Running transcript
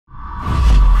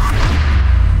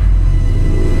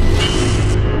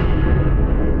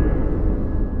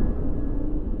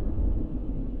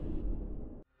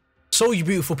So you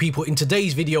beautiful people, in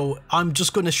today's video I'm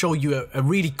just going to show you a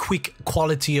really quick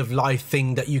quality of life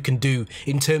thing that you can do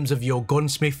in terms of your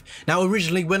gunsmith. Now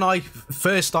originally when I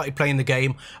first started playing the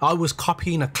game, I was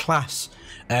copying a class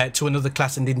to another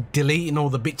class and then deleting all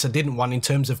the bits I didn't want in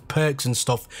terms of perks and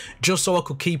stuff, just so I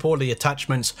could keep all the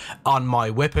attachments on my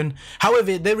weapon.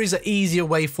 However, there is an easier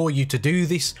way for you to do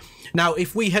this. Now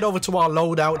if we head over to our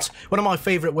loadouts, one of my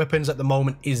favourite weapons at the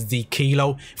moment is the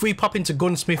Kilo. If we pop into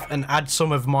Gunsmith and add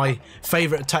some of my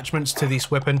favourite attachments to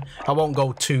this weapon, I won't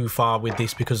go too far with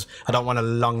this because I don't want to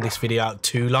long this video out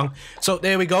too long. So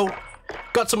there we go.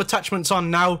 Got some attachments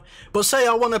on now, but say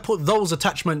I want to put those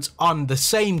attachments on the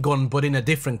same gun but in a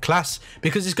different class,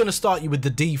 because it's going to start you with the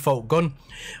default gun.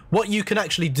 What you can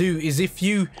actually do is, if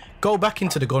you go back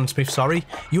into the gunsmith,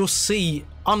 you'll see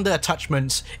under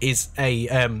attachments is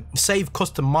a save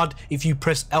custom mod. If you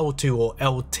press L2 or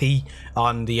LT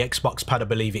on the Xbox pad, I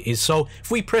believe it is. So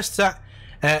if we press that,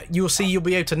 you'll see you'll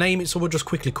be able to name it. So we'll just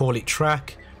quickly call it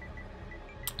track,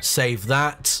 save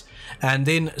that, and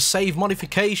then save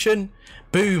modification.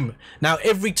 Boom. Now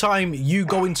every time you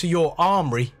go into your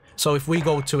armory, so if we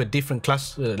go to a different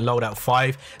class, loadout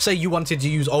 5, say you wanted to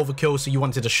use overkill, so you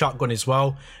wanted a shotgun as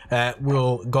well,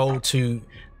 we'll go to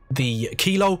the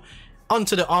Kilo,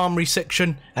 onto the armory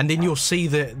section, and then you'll see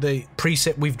the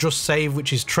preset we've just saved,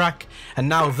 which is track, and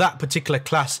now that particular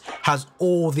class has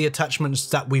all the attachments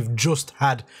that we've just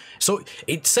had. So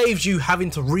it saves you having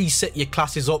to reset your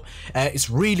classes up. It's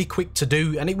really quick to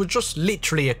do, and it was just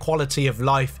literally a quality of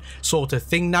life sort of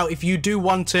thing. Now if you do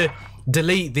want to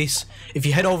delete this, if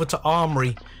you head over to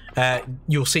armory,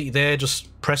 you'll see there, just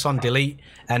press on delete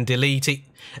and delete it,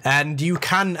 and you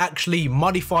can actually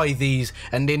modify these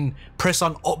and then press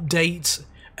on update,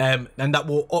 and that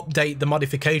will update the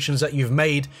modifications that you've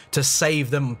made to save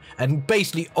them and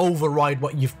basically override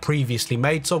what you've previously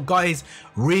made. So guys,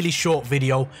 really short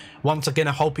video. Once again,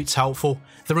 I hope it's helpful.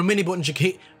 There are many buttons you can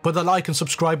hit, but the like and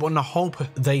subscribe button, I hope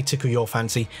they tickle your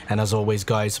fancy. And as always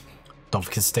guys, don't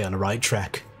forget to stay on the right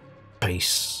track.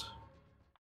 Peace.